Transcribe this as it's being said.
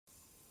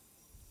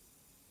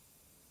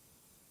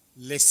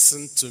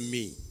listen to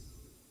me,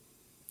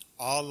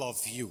 all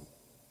of you,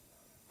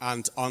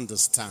 and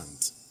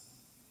understand.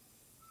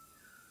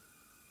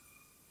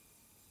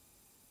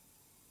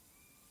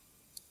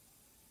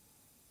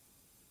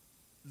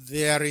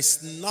 There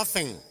is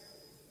nothing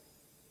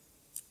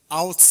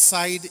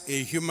outside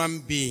a human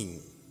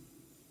being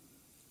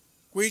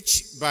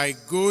which, by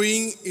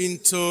going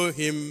into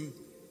him,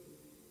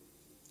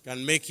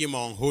 can make him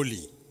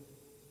unholy.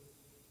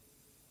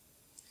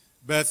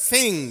 But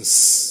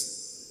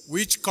things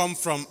which come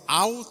from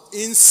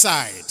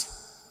inside,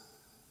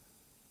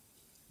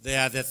 they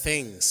are the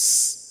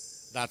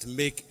things that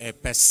make a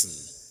person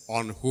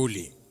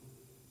unholy.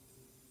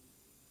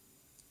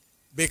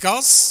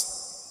 Because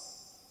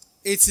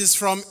it is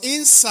from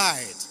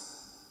inside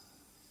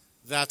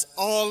that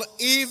all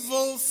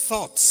evil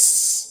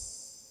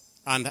thoughts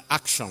and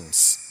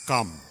actions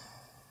come.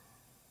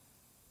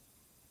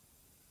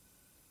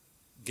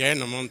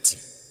 Geenụ m ntị.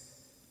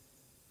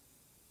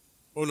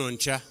 Unu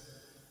ncha.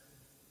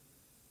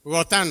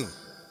 Ghọtanụ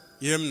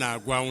ihe m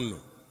na-agwa unu.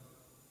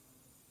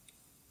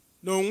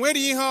 Na o nwere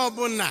ihe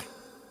ọbụla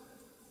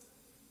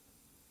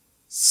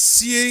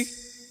sie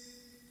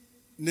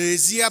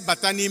n'ezi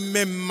abata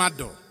n'ime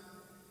mmadụ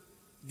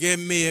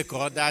ga-eme ka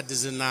ọ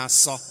dadịzi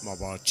n'asọ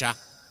maọbụ ọcha.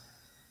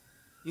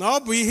 Na ọ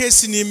bụ ihe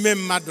si n'ime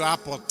mmadụ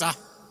apụta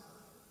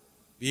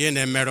bụ ihe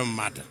na-emerụ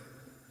mmadụ.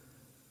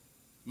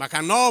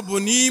 Maka na ọ bụ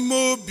n'ime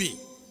obi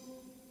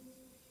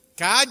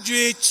ka ajọ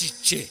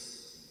echiche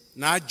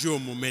na ajọ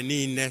omume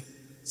niile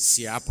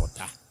si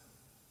apụta.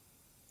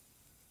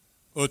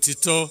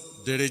 Otito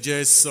dịrị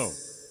Jesu.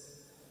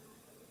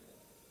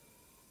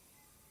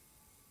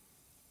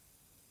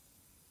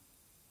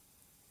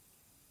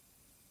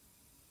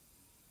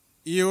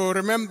 You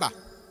remember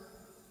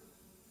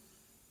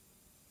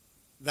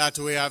that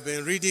we have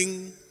been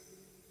reading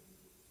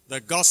the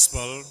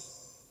Gospel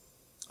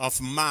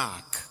of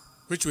Mark,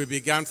 which we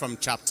began from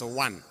chapter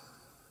 1.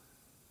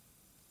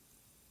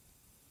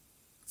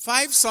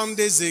 5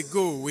 Sundays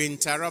ago, we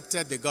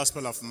interrupted the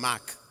Gospel of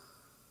Mark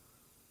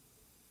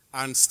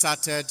and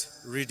started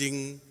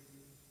reading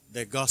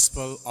the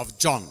Gospel of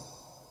John.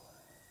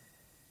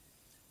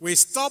 We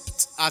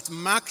stopped at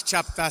Mark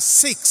chapter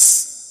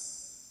 6,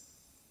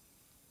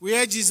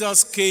 where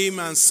Jesus came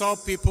and saw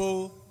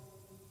people,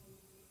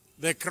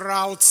 the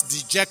crowds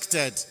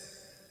dejected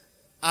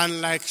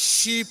and like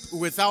sheep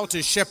without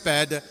a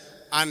shepherd,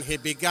 and he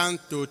began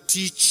to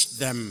teach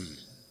them.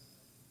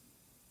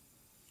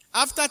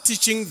 After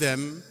teaching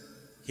them,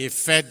 he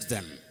fed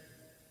them.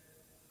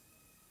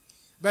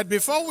 But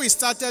before we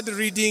started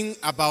reading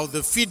about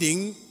the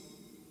feeding,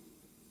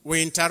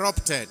 we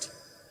interrupted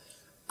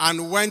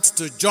and went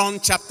to John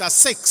chapter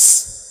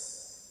 6.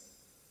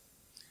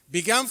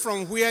 Began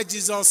from where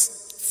Jesus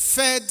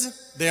fed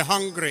the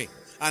hungry,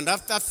 and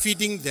after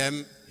feeding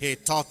them, he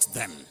taught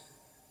them.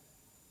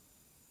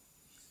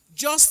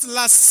 Just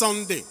last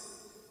Sunday,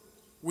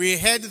 we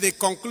heard the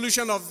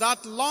conclusion of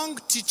that long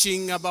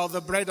teaching about the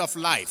bread of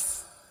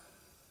life.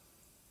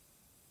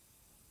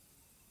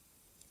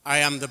 I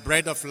am the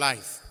bread of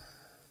life.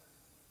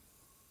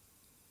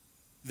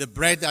 The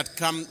bread that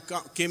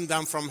came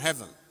down from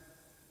heaven.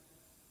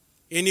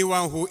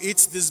 Anyone who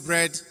eats this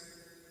bread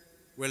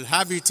will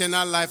have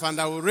eternal life, and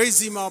I will raise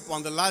him up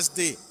on the last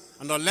day.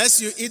 And unless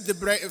you eat the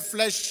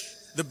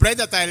bread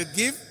that I will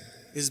give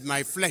is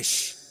my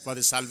flesh for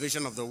the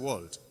salvation of the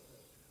world.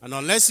 And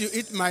unless you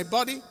eat my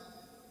body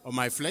or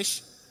my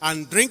flesh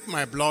and drink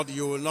my blood,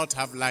 you will not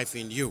have life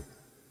in you.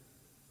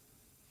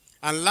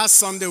 And last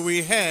Sunday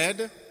we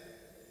heard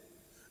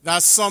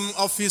that some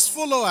of his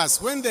followers,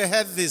 when they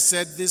heard this,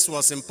 said this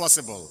was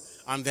impossible,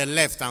 and they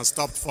left and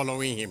stopped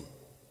following him.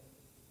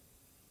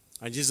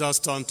 And Jesus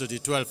turned to the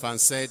 12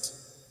 and said,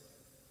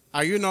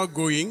 "Are you not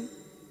going?"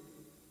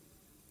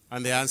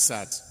 And they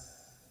answered,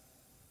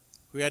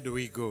 "Where do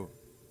we go?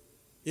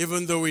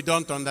 Even though we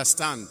don't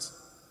understand,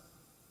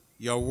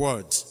 your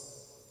word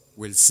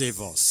will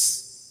save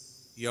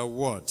us. Your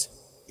word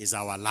is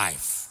our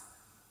life."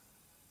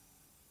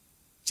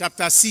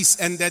 Chapter 6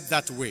 ended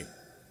that way,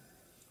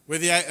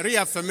 with the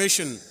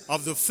reaffirmation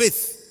of the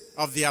faith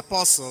of the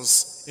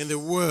apostles in the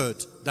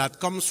word that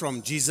comes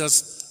from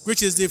Jesus,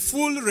 which is the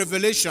full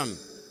revelation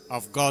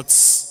of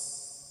God's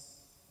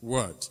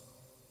word.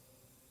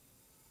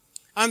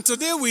 And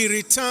today we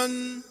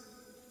return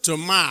to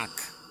Mark,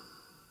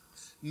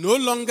 no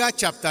longer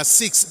chapter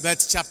 6,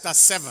 but chapter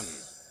 7.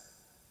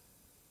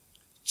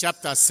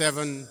 Chapter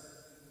 7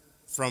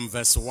 from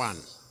verse 1.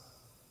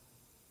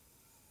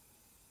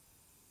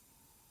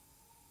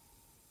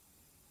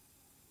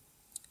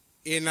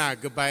 Ị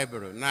na-agụ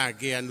Baịbụl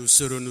na-agụ ya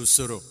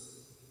n'usoro.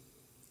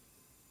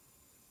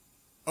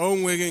 O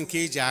nweghị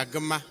nke iji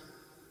agụma,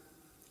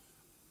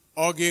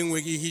 ọ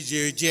ga-enweghị ihe iji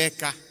eji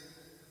eka,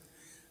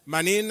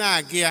 mana ị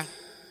na-agụ ya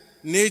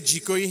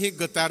na-ejikọ ihe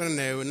gụtara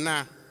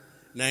na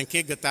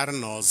nke gụtara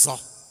n'ọzọ.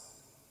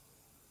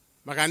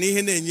 Maka na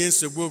ihe na-enye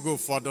nsogbu oge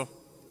ụfọdụ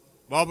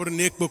ma ọ bụrụ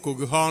na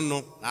ekpokọghị ha ọnụ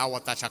na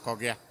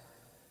aghọtachakọghị ya.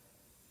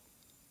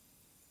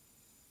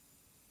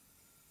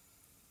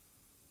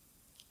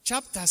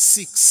 Chapter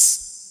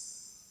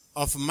 6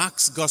 of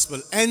Mark's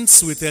gospel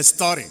ends with a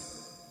story.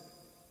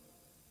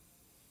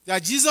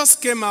 That Jesus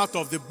came out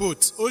of the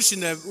boat,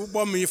 ocean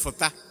ugbo mmiri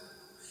fụta.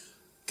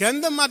 Ka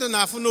ndị mmadụ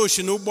na-afụ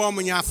n'ocean ugbo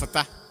mmiri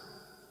afụta.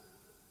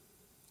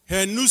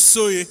 Ha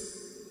nusoye.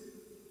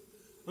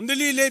 Ndị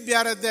niile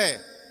bịara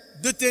there,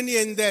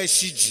 detenie ndị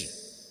shiji.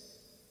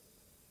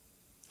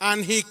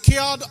 And he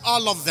cured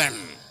all of them.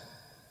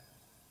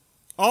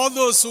 All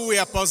those who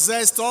were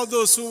possessed, all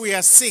those who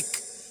were sick,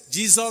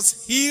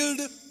 Jesus healed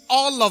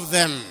all of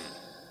them.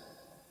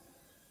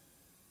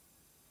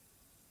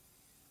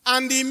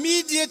 And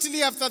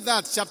immediately after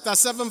that, chapter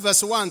 7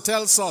 verse 1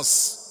 tells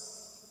us,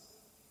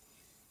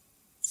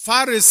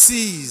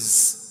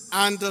 Pharisees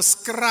and the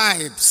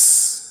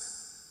scribes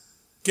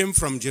came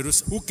from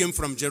Jerusalem, who came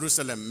from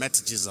Jerusalem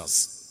met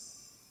Jesus.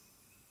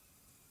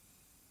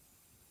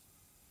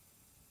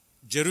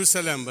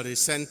 Jerusalem was the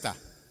center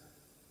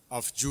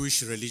of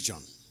Jewish religion.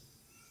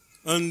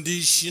 And the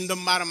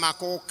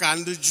Shindamarmako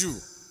and the Jew.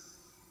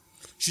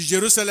 She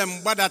Jerusalem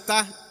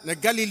badata na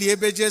Galilee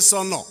ebeje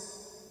sono.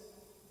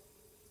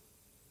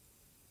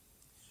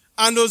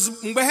 And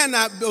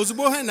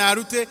ozugbo ha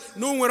na-arute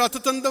na o nwere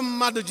ọtụtụ ndị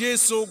mmadụ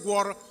Jesu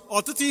gwọrọ,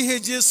 ọtụtụ ihe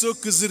Jesu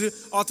kụziri,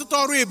 ọtụtụ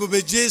ọrụ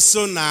ebube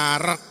Jesu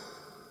na-arụ.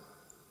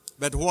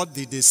 But what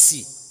did they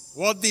see?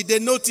 What did they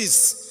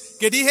notice?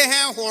 Kedu ihe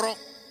ha hụrụ?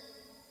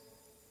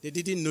 They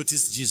didn't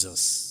notice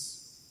Jesus.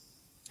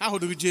 Ha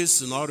hụrụ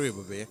Jesu na ọrụ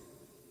ebube ya.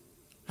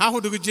 Ha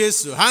hụrụ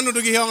Jesu, ha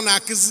nụrụ ihe ọ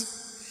na-akụzi.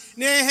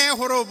 N'ihe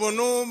hụrụ bụ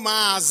na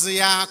ụmụazị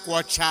ya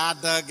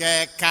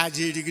kwọchadịghị ka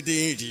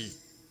jirigide nri.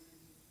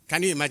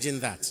 Can you imagine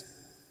that?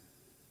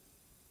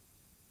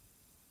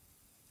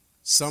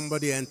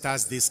 Somebody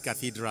enters this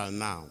cathedral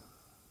now.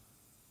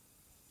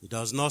 He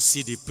does not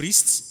see the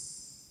priest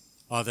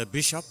or the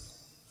bishop,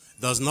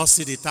 does not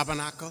see the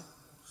tabernacle,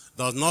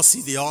 does not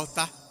see the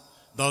altar,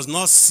 does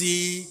not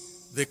see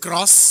the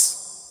cross.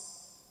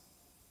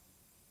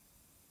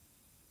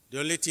 The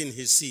only thing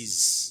he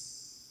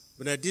sees,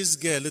 when this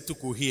girl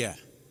took here,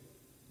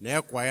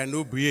 na kwaya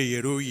no buye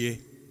yeroye,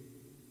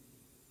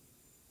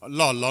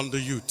 Lord the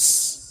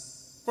youths.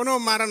 Kono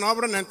mara na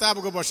obro na nta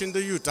abugo boshin the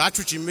youth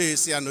achuchi me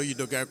si ano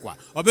yidoga kwa.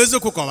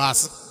 Obezoku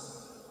kowasi.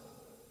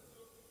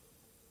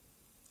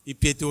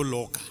 Ipeto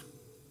loka.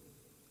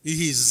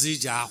 Ihi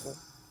zija aho.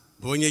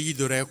 Bonye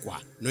yidore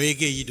kwa. No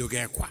ege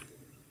yidoga kwa.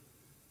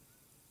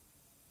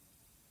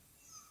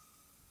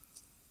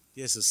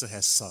 Jesus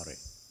says sorry.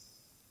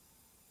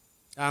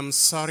 I'm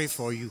sorry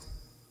for you.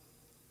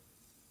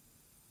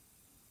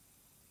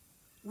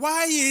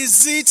 Why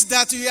is it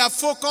that you are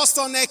focused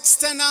on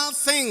external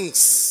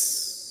things?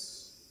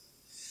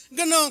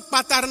 Gano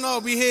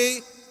patarno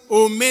bihe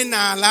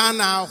omenala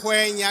na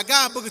hwenya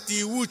ga bugti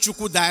iwu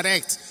Chukwu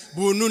direct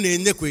bụ nu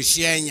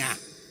na-enekweshi anya.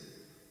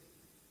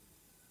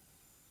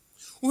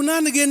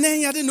 Una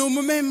ngenenya dị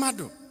n'omume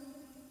mmadụ.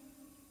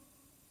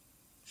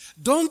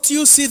 Don't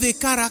you see the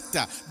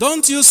character?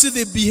 Don't you see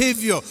the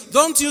behavior?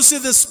 Don't you see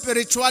the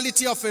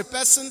spirituality of a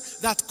person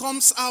that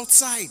comes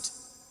outside?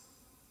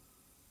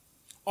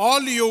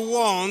 All you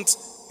want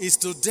is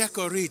to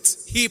decorate.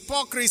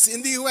 Hypocrisy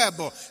in the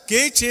web.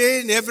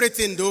 Kitchen,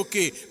 everything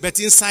okay, but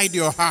inside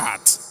your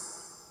heart.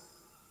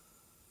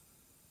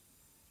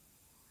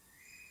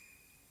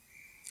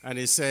 And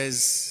he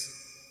says,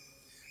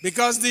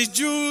 because the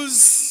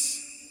Jews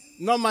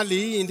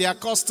normally in their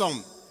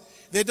custom,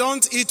 they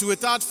don't eat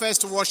without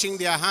first washing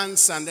their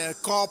hands and their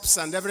cups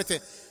and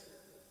everything.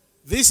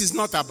 This is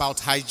not about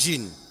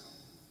hygiene.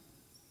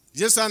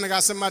 Just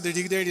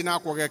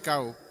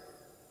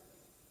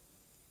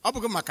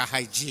maka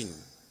hygiene.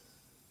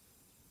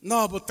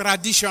 No, but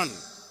tradition.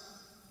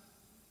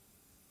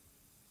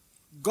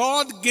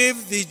 God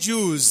gave the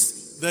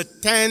Jews the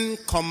 10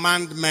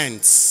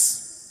 commandments.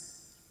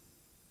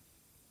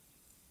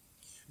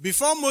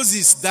 Before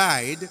Moses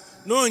died,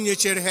 no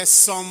nature has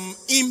some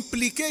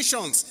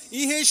implications.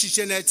 Ihe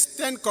shichenet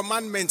 10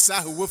 commandments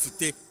ahu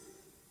wofute.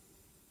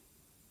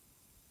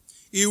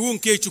 Iwu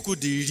nke Chukwu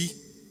diri.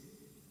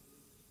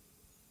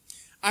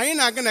 Anyị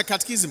na-aga na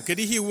catechism,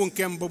 kedu ihe iwu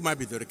nke mbụ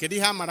mabidoro, kedu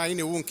ihe amara anyị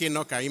na-ewu nke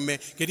nọ ka ime,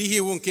 kedu ihe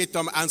iwu nke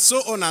tom, and so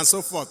on and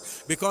so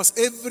forth. Because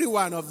every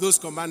one of those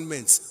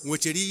commandments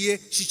nwechere ihe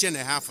shiche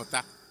na ha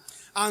fụta.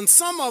 And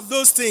some of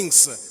those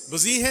things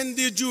bụzi ihe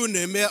ndị Juu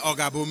na-eme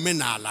ọgabụ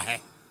omenala ha.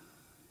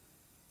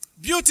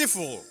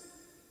 Beautiful.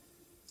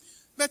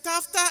 But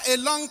after a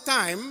long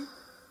time,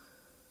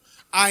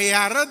 I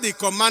read the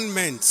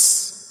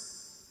commandments.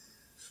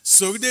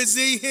 So there's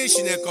a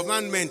Haitian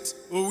commandment.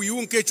 O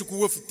iwu nke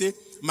Chukwu wefute.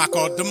 Maka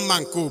ọdụmma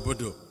nke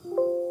obodo.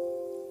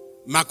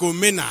 Maka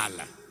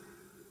omenala.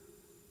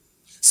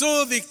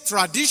 So the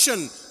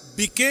tradition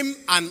became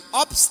an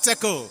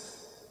obstacle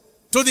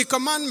to the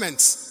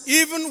commandments,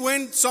 even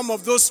when some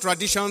of those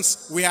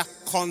traditions were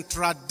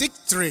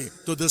contradictory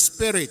to the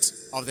spirit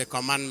of the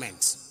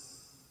commandments.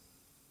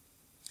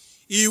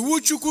 Iwu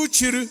Chukwu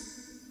chiri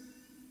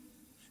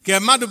ke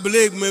mmadụ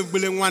bele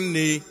egbule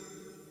nwanne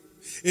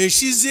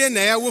eshizie na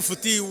ya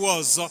wefute iwu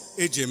ọzọ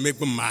eji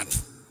emegbu mmadụ.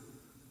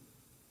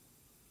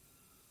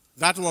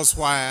 That was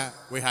why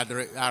we had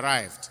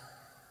arrived.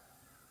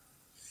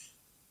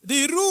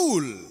 The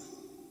rule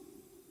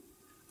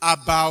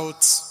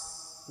about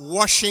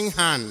washing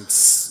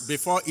hands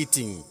before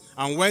eating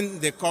and when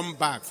they come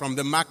back from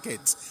the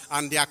market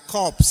and their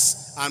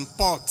cups and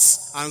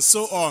pots and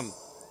so on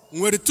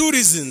were two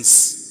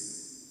reasons.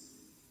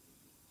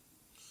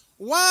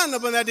 One,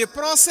 that the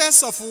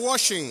process of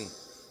washing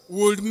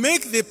would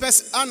make the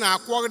person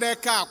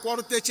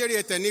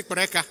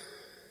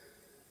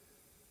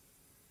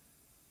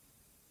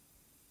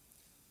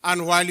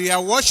and while you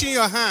are washing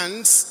your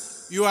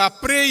hands, you are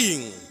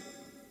praying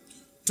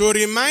to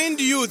remind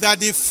you that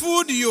the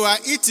food you are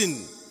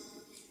eating,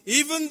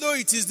 even though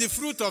it is the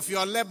fruit of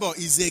your labor,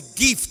 is a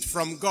gift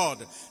from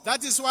God.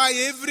 That is why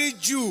every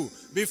Jew,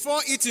 before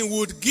eating,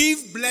 would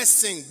give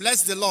blessing.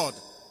 Bless the Lord.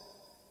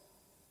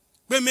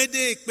 And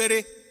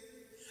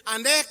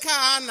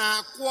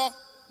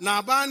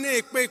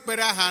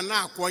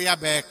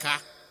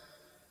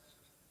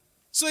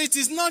so it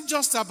is not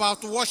just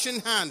about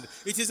washing hands.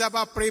 It is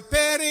about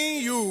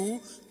preparing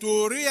you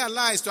to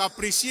realize, to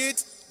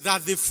appreciate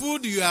that the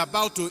food you are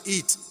about to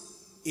eat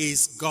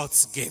is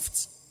God's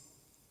gift.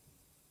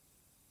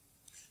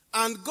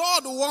 And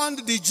God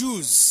warned the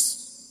Jews,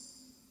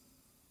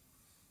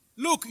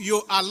 look,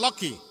 you are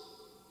lucky.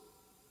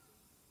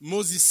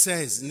 Moses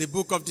says in the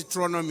book of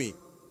Deuteronomy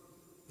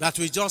that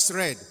we just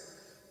read,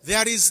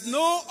 there is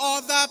no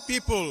other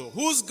people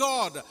whose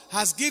God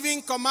has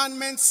given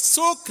commandments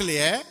so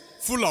clear,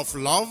 full of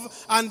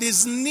love, and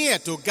is near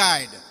to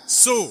guide.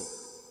 So,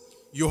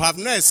 you have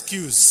no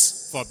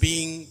excuse for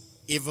being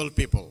evil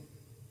people.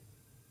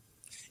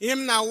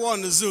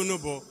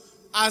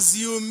 As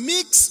you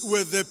mix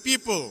with the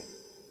people,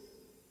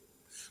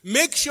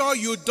 make sure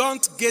you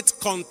don't get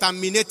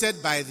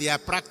contaminated by their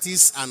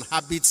practice and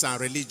habits and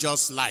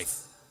religious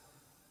life.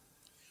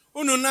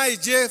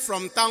 Ununaije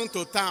from town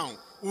to town.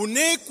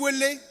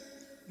 Unekwele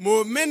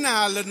mo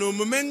menal no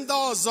momenda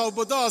ozo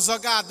obodo ozo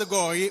ga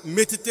adgoyi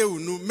metite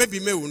unu maybe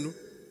me unu.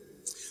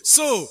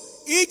 So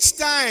each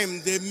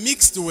time they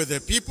mixed with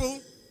the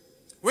people,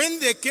 when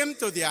they came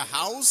to their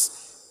house,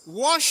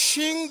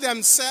 washing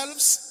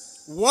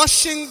themselves,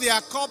 washing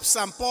their cups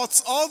and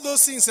pots, all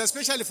those things,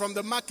 especially from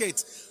the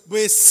market, were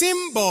a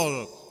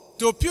symbol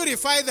to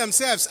purify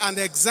themselves and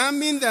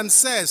examine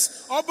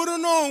themselves.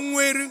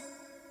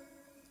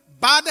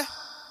 Bad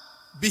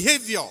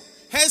behavior.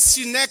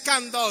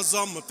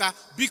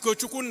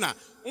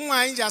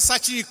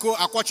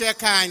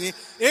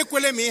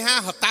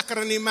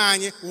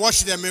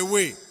 Wash them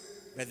away.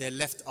 But they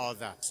left all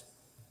that.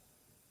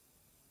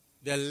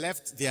 They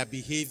left their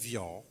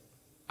behavior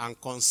and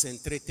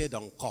concentrated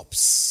on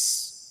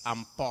cups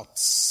and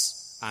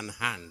pots and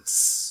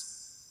hands.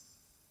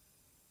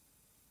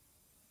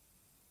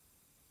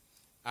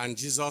 And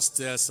Jesus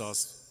tells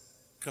us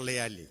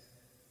clearly,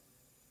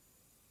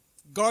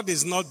 God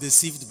is not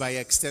deceived by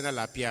external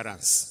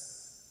appearance.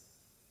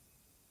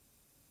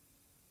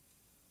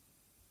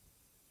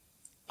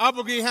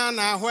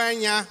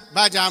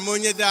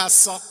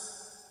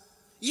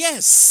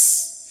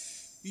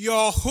 Yes,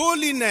 your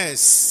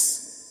holiness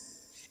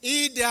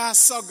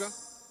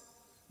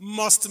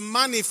must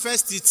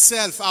manifest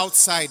itself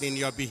outside in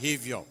your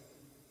behavior.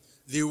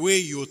 The way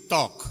you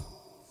talk,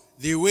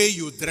 the way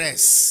you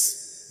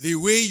dress, the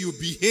way you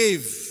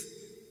behave,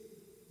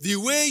 the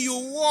way you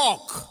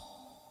walk.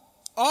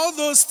 All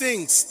those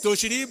things,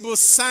 Toshiribu,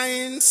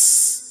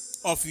 signs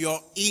of your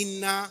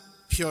inner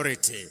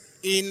purity,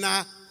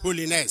 inner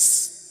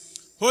holiness.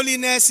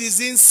 Holiness is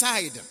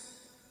inside.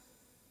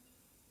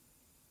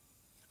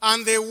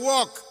 And the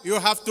work you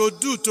have to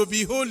do to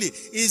be holy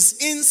is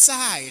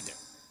inside.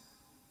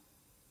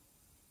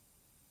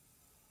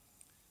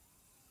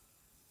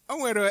 I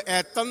were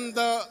a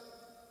thunder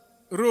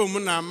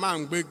room na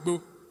man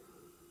begbo.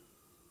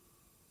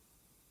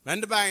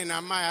 And by na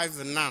my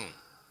even now.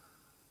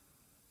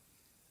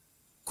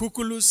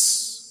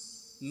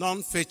 Cuculus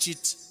non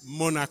fecit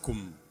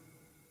monachum.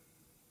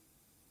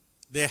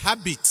 The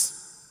habit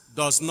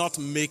does not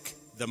make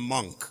the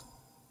monk.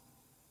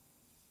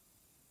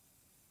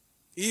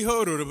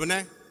 Iho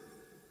rurubune.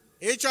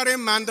 Echore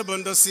manda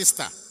bondo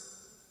sister.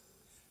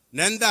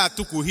 Nenda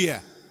tuku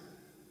here.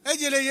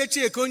 Ejele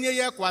yechi ekonye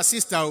ye kwa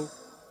sister o.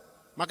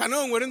 Maka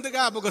no nwere ndị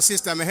ga-abụgo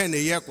sister me he na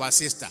ye kwa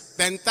sister.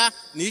 Penta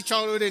na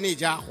ichoro ni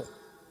je ahụ.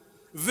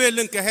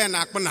 Vele nke he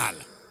na akpụ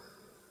n'ala.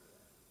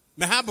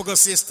 Me have a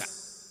sister.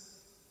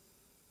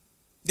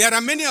 There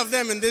are many of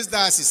them in this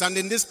diocese and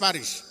in this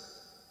parish.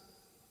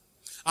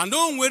 And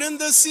don't wear in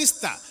the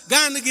sister.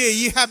 Gange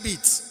ye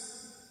habit.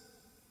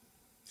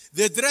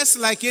 They dress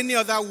like any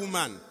other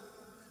woman,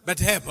 but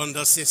help on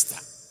the sister.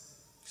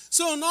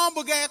 So no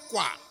buga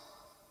kwa.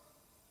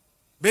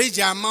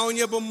 Beja ma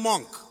onye bo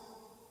monk,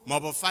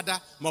 mobo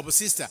father, mobo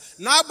sister.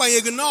 Na ba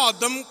ye no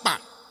odom pa.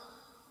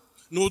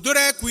 No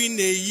dore ku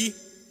ineyi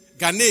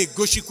ga na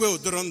egoshikwe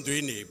odoro ndu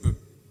inebu.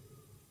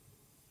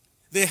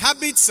 The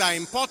habits are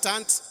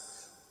important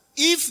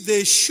if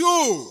they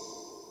show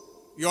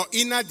your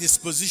inner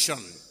disposition,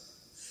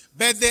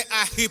 but they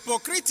are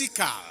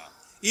hypocritical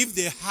if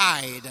they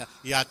hide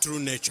your true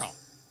nature.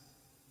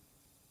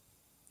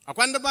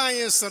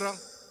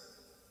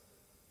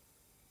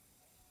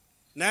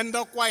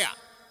 Nendo kwaya.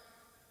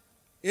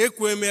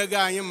 Ekwe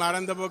mega anyị mara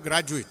ndị bụ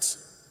graduate.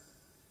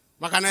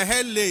 Maka na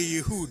hele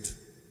Yehud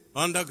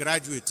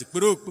undergraduate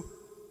kpụrụ okpu.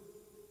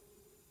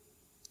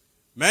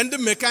 Ma ndị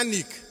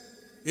mekanik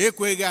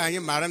ekweghị anyị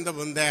mara ndị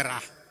bụ ndị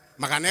ra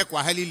maka na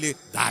ekwa ha niile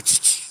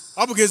dachichi.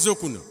 Ọ bụ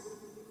eziokwu nọ.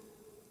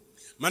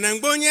 Mana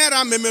mgbe onye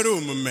ra memere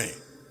omume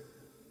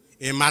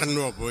ị mara na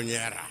ọ bụ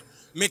onye ra.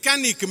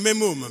 Mekanik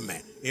meme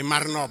omume ị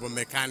mara na ọ bụ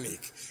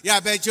mekanik. Ya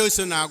bụ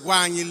Jesu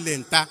na-agwa anyị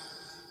lenta.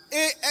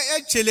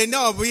 Echele na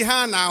ọ bụ ihe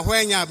a na-ahụ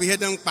anya bụ ihe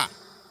dị mkpa.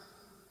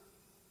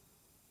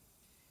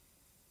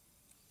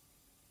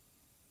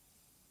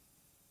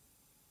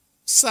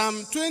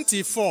 Psalm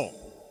 24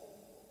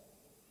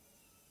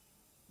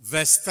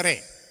 verse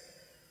 3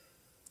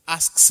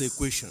 asks a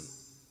question.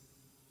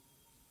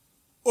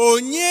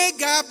 Onye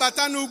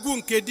ga-abata n'ugwu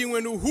nke dị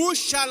nwenu, who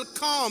shall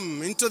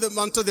come unto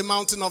the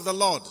mountain of the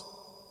Lord?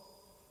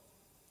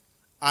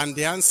 And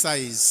the answer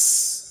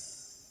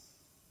is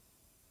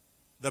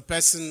the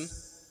person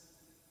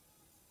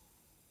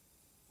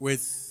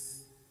with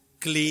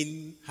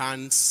clean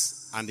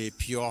hands and a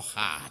pure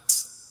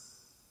heart.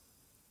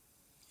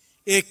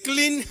 A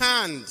clean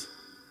hand.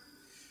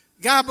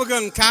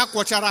 Gabugan ka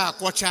kwọchara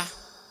akwọcha.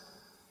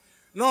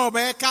 No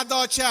be ka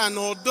docha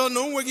no do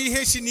no nwegi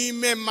ihe si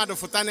n'ime mmadụ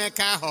fụta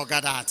n'aka ahụ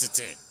gada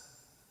atịtị.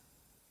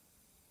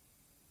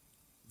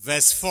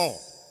 Verse 4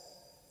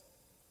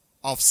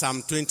 of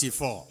Psalm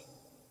 24.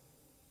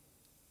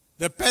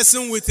 The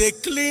person with a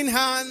clean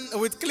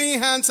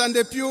hands and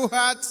a pure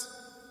heart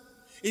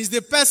is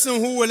the person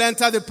who will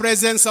enter the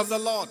presence of the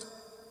Lord.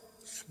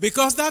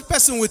 Because that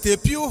person with a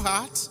pure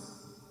heart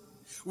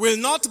will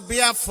not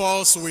bear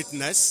false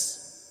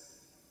witness,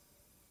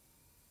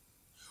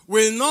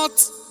 will not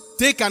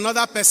take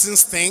another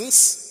person's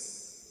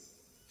things,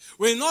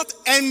 will not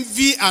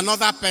envy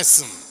another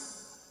person.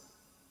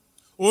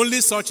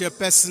 Only such a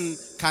person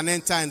can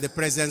enter in the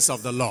presence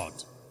of the Lord.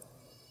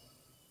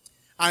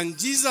 And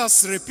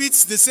Jesus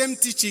repeats the same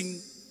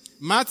teaching,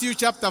 Matthew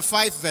chapter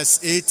 5 verse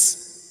 8.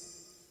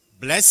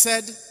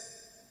 Blessed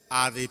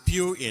are the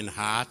pure in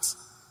heart,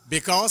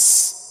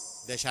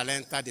 because they shall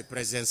enter the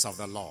presence of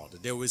the Lord.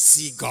 They will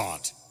see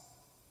God.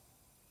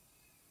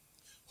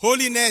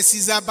 Holiness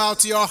is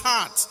about your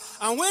heart.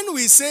 And when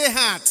we say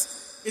heart,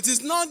 it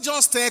is not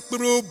just a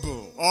probe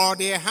or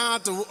the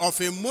heart of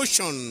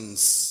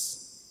emotions.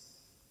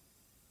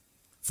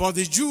 For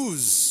the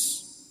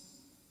Jews,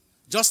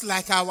 just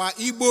like our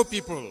Igbo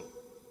people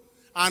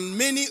and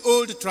many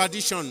old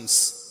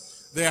traditions,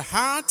 the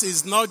heart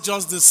is not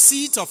just the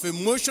seat of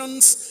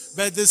emotions,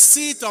 but the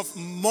seat of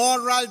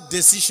moral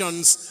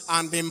decisions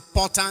and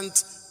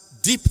important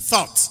deep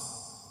thought.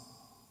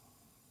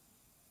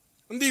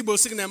 Ndị Igbo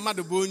sị na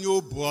mmadụ bụ onye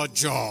obi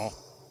ọjọọ,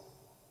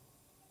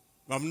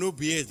 ma ọ bụ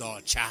n'obi ede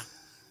ọcha.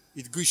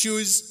 It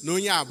shows na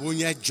onye a bụ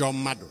onye ajọ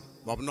mmadụ,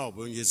 ma ọ bụ na ọ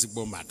bụ onye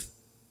ezigbo mmadụ.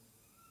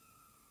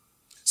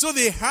 So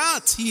the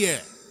heart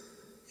here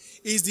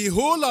is the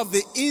whole of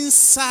the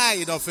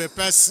inside of a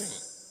person.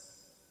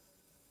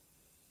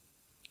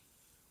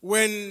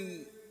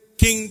 When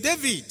King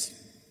David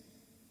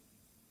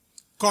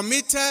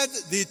committed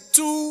the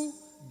two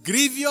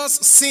grievous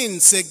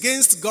sins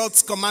against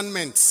God's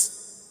commandments,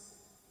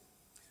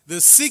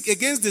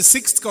 against the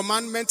sixth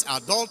commandment,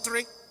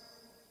 adultery,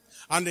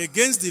 and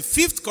against the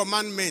fifth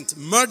commandment,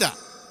 murder,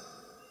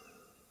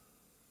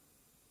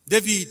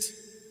 David,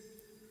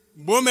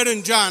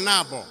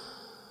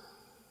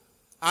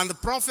 and the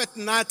prophet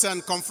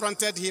Nathan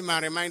confronted him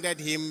and reminded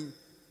him,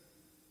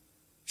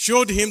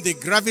 showed him the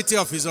gravity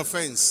of his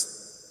offense.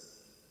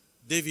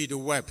 David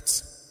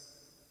wept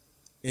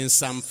in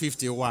Psalm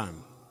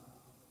 51.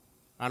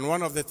 And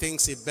one of the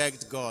things he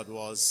begged God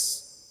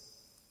was,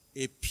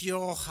 a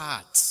pure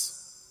heart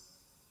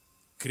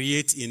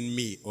create in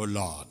me, O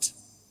Lord.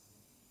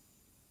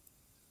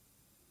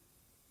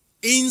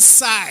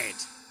 Inside.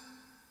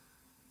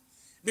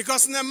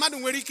 Because no matter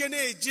where you can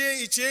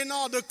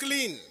the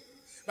clean.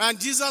 And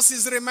Jesus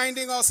is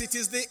reminding us it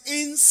is the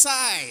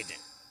inside.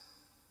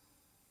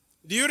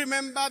 Do you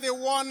remember the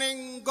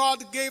warning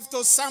God gave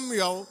to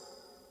Samuel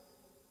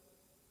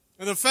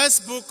in the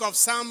first book of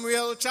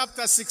Samuel,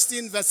 chapter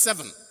 16, verse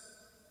 7?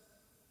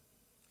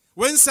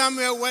 When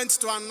Samuel went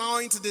to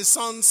anoint the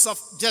sons of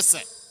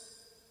Jesse,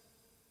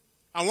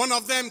 and one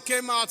of them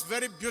came out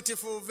very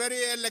beautiful, very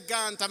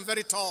elegant, and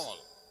very tall.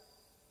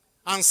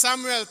 And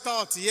Samuel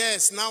thought,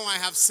 yes, now I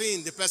have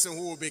seen the person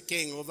who will be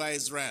king over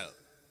Israel.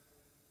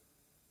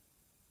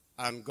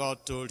 And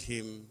God told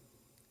him,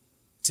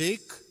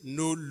 take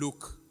no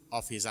look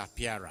of his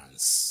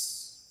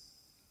appearance.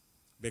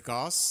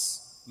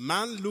 Because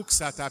man looks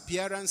at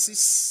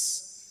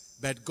appearances,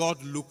 but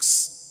God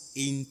looks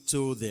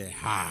into the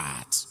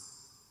heart.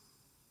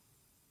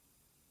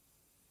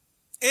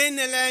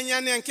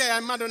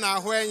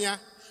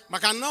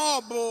 Maka na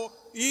ọ bụ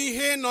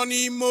ihe nọ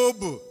n'ime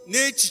obu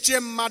n'echiche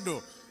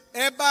mmadụ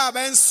ebe a bụ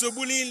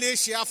nsogbu niile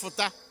si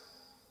afụta.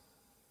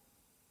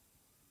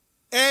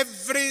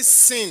 Every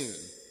sin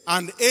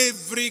and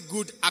every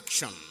good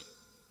action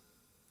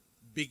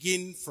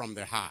begin from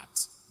the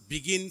heart,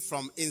 begin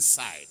from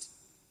inside.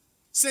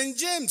 St.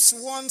 James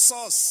warns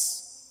us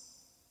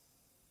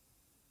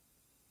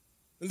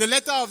in the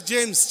letter of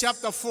James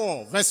chapter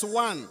 4 verse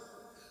 1.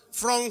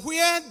 From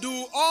where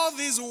do all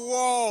these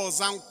wars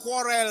and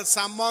quarrels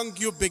among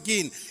you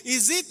begin?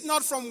 Is it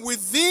not from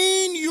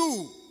within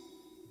you?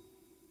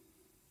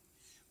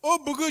 Oh,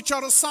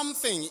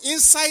 something.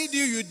 Inside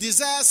you, you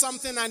desire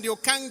something and you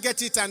can't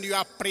get it and you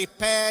are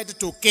prepared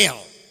to kill.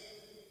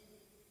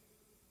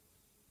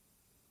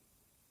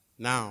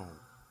 Now,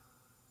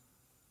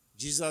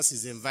 Jesus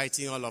is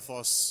inviting all of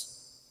us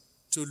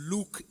to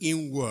look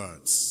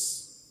inwards.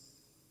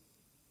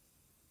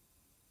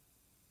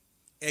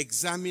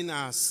 Examine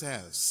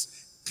ourselves,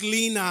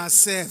 clean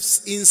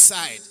ourselves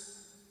inside.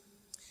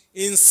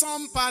 In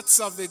some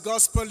parts of the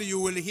gospel, you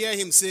will hear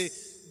him say,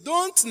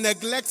 don't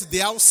neglect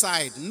the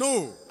outside.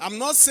 No, I'm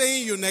not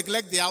saying you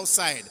neglect the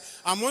outside.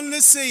 I'm only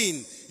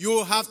saying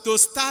you have to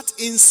start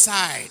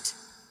inside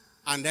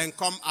and then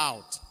come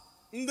out.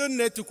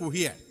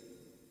 Here.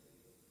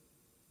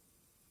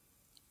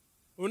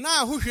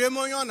 Una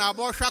huhwemonyo na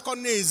abo shako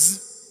nezi.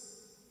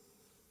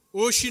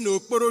 Oshi no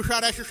okporo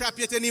shara shisha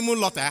piete ni mu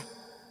lota.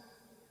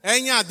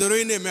 Enya adoro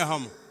ine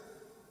mehom.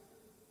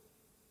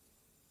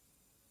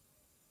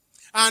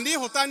 Andi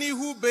hotani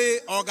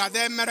hube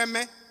ogade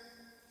mereme.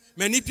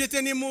 Meni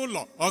piete ni mu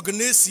lo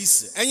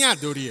ognesis. Enya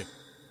adorie.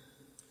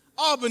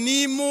 Ob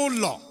ni mu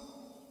lo.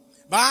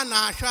 Ba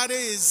na share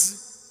ezi.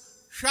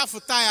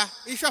 Shafutaya.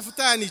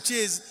 Ishafutaya ni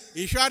chezi.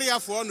 Ishari ya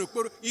fuonu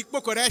okporo.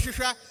 Ikpokore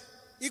shisha.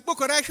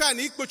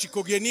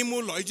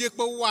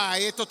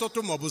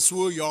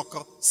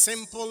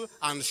 Simple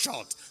and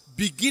short.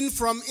 Begin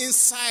from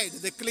inside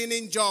the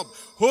cleaning job.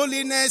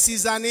 Holiness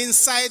is an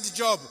inside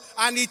job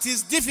and it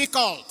is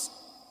difficult.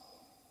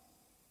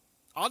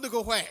 How to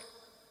go where?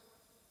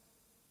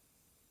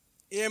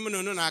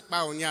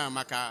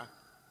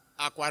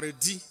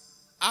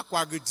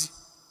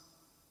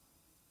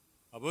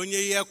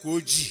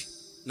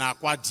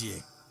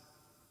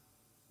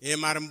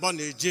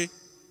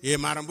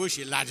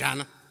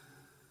 Lajana.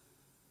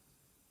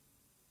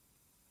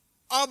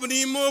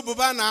 Obnimo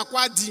buba na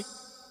akwa di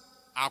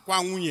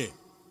akwa nwunye.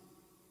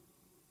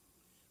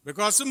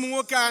 Because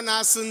nwoke na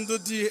asị ndị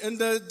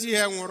di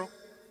ha nwụrụ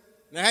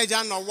na ha ji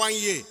anọ 1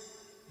 year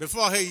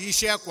before ha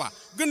yishi akwa.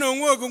 Gị na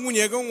onwe ogo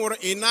nwunye gị nwụrụ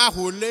ị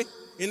na-ahụ ole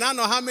ị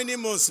na-anọ how many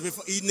months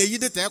before ị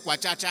na-eyidete akwa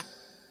chacha.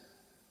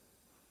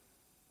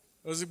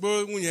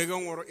 Ozugbo nwunye gị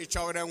nwụrụ ị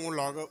chọrọ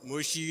nwụlọ gị ma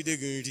o shigide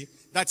gị nri.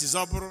 That is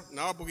oburu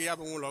na obugi ya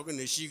bụ nwụlọ gị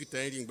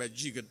na-eshigide nri mgbe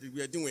ji gị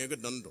dị nwunye gị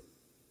dị ndụ.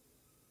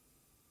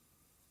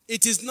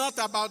 It is not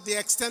about the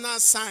external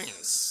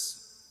signs.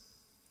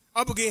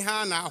 Obugi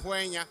ha na ahụ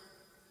anya.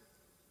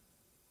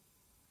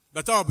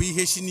 But obu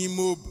ihe shi n'ime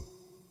obu.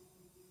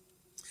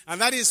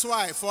 And that is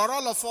why for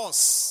all of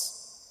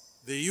us,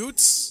 the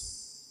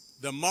youths,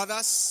 the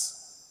mothers,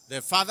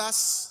 the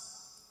fathers,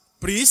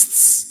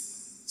 priests,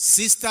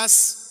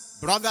 sisters,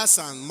 brothers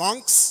and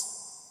monks,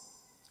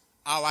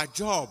 our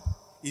job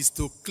is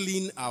to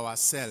clean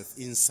ourselves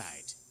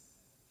inside.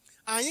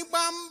 Anyị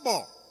gba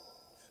mbọ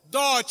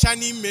dọọcha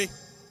n'ime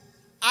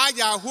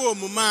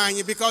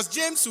because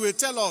James will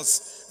tell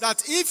us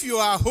that if you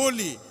are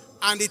holy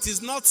and it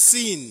is not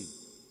sin,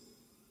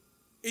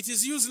 it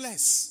is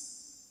useless.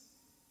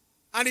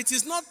 And it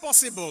is not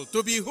possible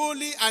to be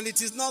holy and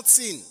it is not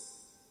sin.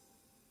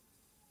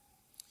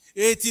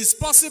 It is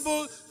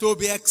possible to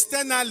be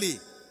externally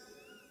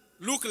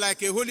look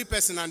like a holy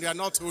person and you are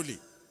not holy.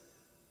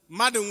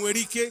 Madam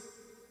werike,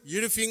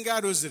 yiri finger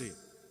rosary,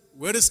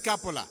 wear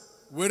scapula,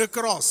 wear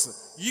cross,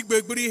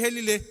 yigbeburi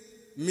helile,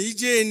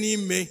 mije ni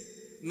me,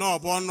 no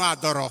bono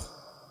adoro.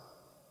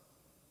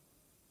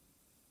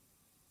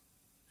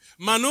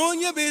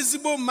 Manonye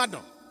bezibo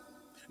mado,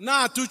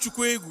 na atu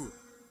chukwu egwu,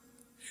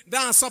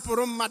 da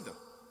asopuru mado,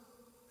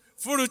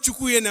 furu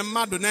chukwu ye na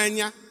mado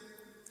n'anya,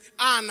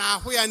 a na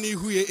ahụ ya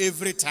n'ihu ya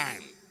every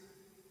time.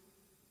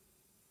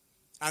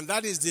 And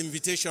that is the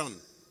invitation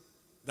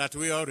that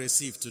we all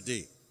receive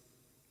today.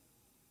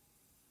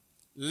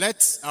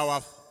 Let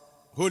our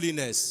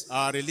holiness,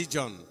 our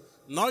religion,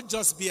 not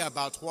just be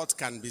about what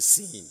can be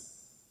seen.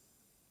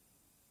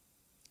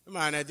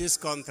 Man, in this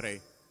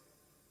country,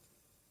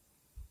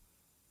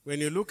 when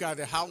you look at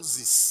the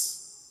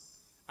houses,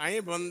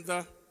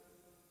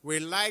 we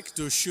like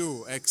to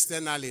show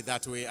externally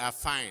that we are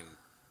fine,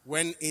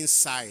 when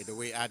inside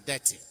we are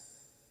dirty.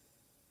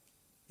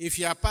 If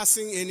you are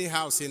passing any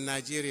house in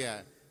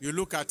Nigeria, you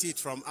look at it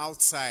from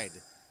outside,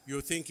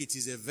 you think it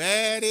is a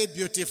very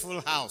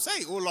beautiful house.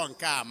 Hey,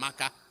 Ulonka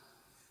Maka.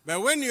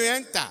 But when you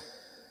enter,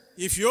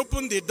 if you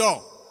open the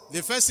door,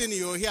 the first thing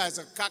you hear is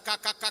a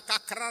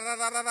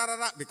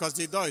because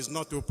the door is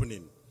not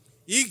opening.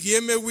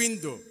 Igieme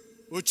window,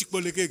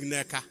 ochikboleke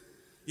gneka.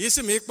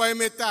 Yisi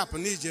me tap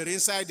Niger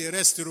inside the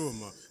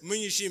restroom.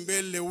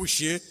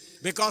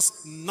 Because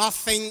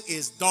nothing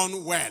is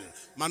done well.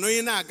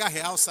 Manoina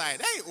gahe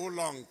outside. Hey,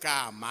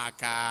 Ulonka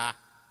Maka.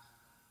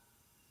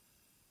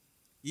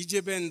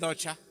 Ijebe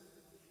ndocha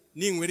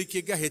ni nwere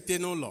ike gahete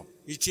n'ụlọ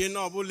ichie na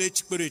ọbụla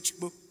echikpere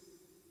echikpo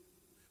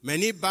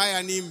many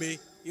baya n'ime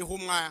ihu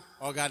nwa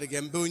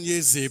ọgarịga mbe onye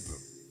eze bụ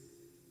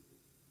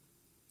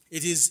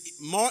It is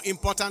more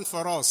important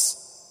for us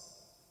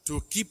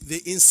to keep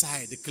the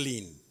inside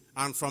clean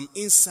and from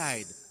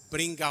inside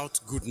bring out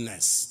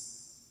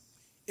goodness.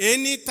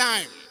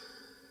 Anytime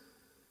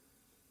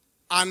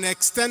an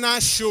external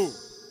show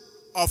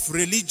of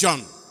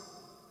religion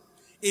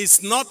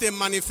is not a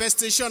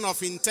manifestation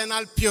of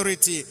internal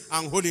purity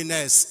and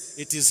holiness,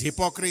 it is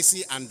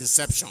hypocrisy and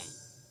deception.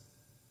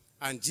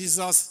 And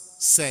Jesus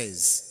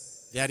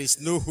says there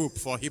is no hope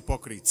for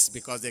hypocrites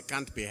because they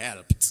can't be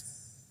helped.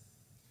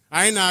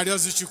 Anyị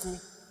na-arịọzi Chukwu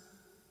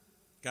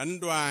ka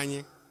ndụ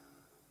anyị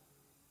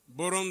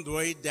bụrụ ndụ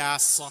ịdị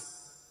asọ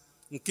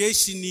nke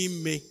si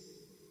n'ime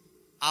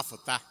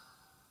afụta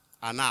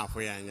a na-ahụ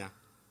ya anya.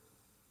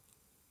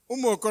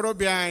 Ụmụ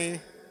okorobịa anyị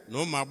na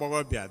ụmụ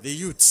agbọghọbịa, the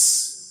youths,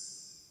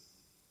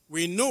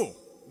 we know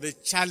the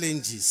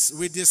challenges.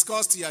 We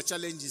discussed your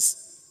challenges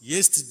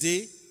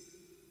yesterday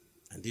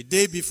and the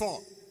day before.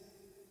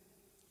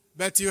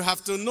 But you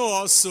have to know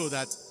also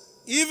that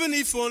even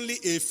if only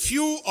a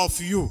few of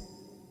you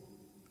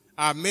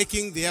are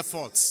making the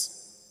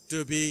efforts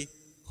to be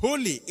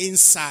holy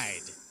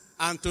inside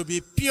and to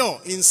be pure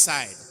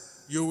inside,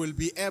 you will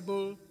be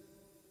able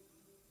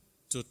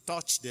to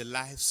touch the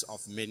lives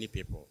of many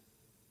people.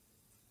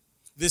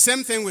 The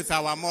same thing with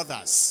our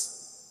mothers.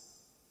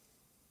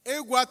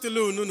 Egwu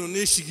atụla unu nọ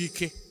n'eshighi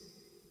ike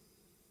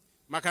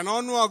maka na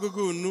ọnụ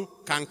ọgụgụ unu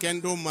ka nke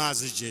ndị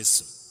ụmụazụ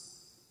Jesu,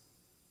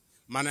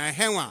 mana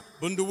henwa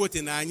bụ ndị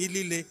wote na anyị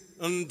niile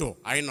ndụ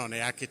anyị nọ na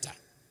ya kịta.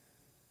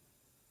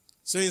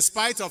 So in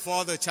spite of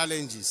all the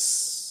challenges,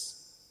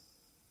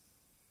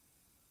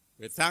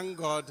 we thank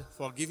God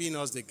for giving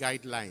us the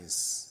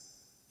guidelines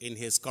in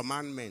His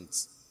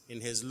commandments, in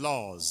His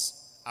laws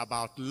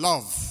about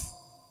love.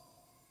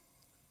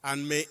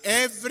 And may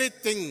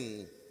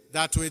everything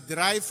that we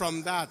derive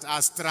from that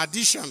as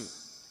tradition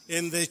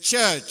in the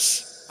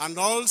church and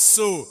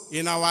also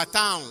in our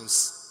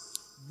towns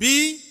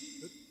be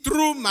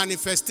true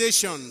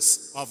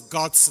manifestations of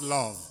God's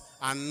love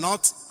and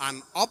not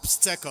an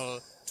obstacle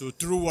to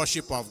true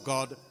worship of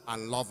God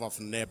and love of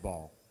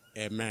neighbor.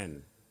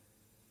 Amen.